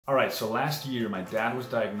Alright, so last year my dad was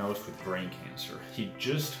diagnosed with brain cancer. He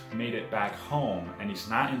just made it back home and he's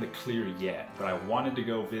not in the clear yet, but I wanted to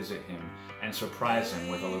go visit him and surprise him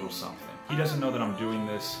with a little something. He doesn't know that I'm doing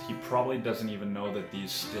this. He probably doesn't even know that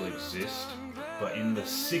these still exist. But in the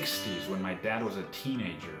 60s, when my dad was a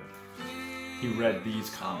teenager, he read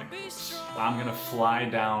these comic books. I'm gonna fly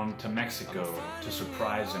down to Mexico to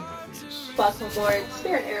surprise him with these. Welcome aboard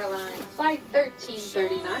Spirit Airlines Flight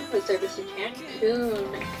 1339 with service to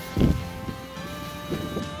Cancun.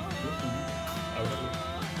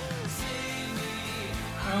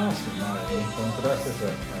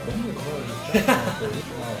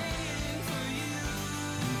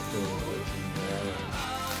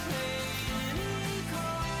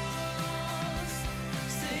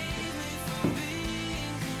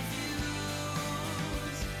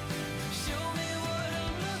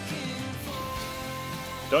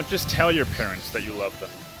 Don't just tell your parents that you love them.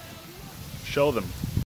 Show them.